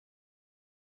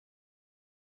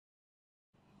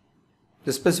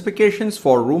The specifications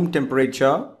for room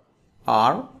temperature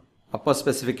are upper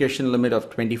specification limit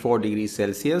of 24 degrees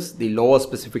Celsius, the lower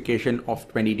specification of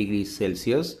 20 degrees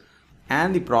Celsius,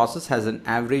 and the process has an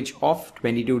average of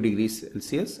 22 degrees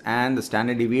Celsius and the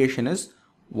standard deviation is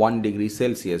 1 degree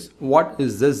Celsius. What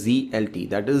is the ZLT?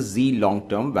 That is Z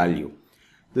long-term value.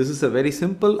 This is a very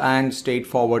simple and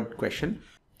straightforward question.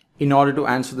 In order to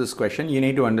answer this question, you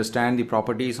need to understand the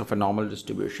properties of a normal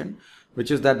distribution, which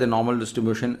is that the normal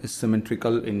distribution is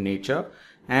symmetrical in nature,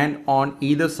 and on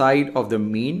either side of the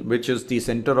mean, which is the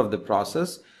center of the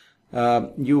process,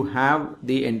 you have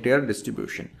the entire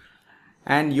distribution,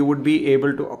 and you would be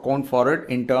able to account for it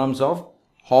in terms of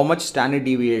how much standard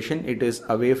deviation it is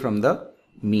away from the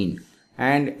mean.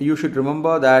 And you should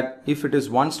remember that if it is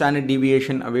one standard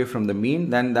deviation away from the mean,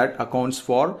 then that accounts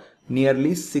for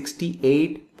nearly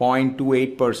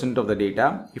 68.28% of the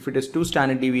data. If it is two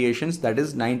standard deviations, that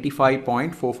is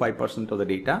 95.45% of the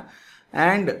data,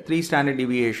 and three standard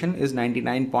deviation is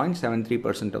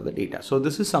 99.73% of the data. So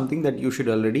this is something that you should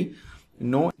already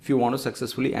know if you want to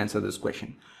successfully answer this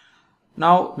question.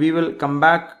 Now we will come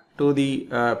back to the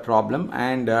problem,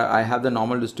 and I have the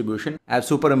normal distribution. I have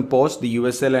superimposed the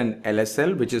USL and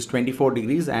LSL, which is 24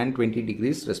 degrees and 20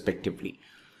 degrees respectively.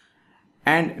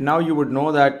 And now you would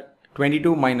know that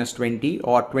 22 minus 20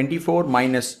 or 24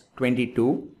 minus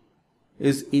 22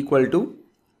 is equal to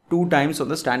 2 times of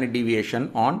the standard deviation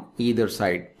on either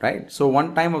side, right? So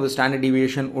 1 time of the standard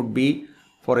deviation would be,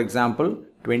 for example,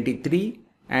 23,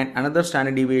 and another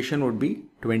standard deviation would be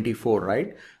 24,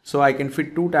 right? So I can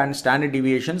fit 2 standard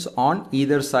deviations on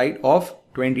either side of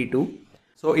 22.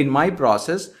 So in my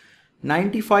process,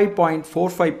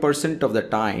 95.45% of the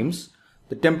times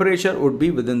the temperature would be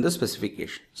within the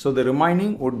specification. So the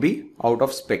remaining would be out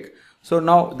of spec. So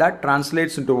now that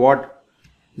translates into what?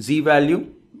 Z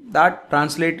value. That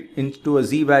translates into a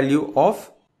Z value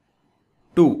of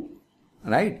 2,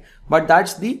 right? But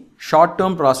that's the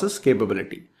short-term process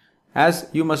capability. As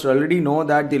you must already know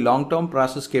that the long-term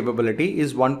process capability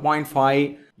is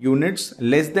 1.5 units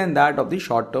less than that of the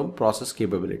short-term process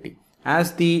capability.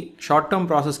 As the short-term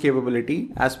process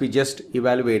capability, as we just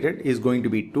evaluated, is going to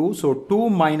be 2. So 2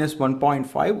 minus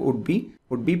 1.5 would be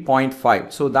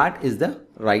 0.5. So that is the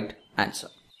right answer.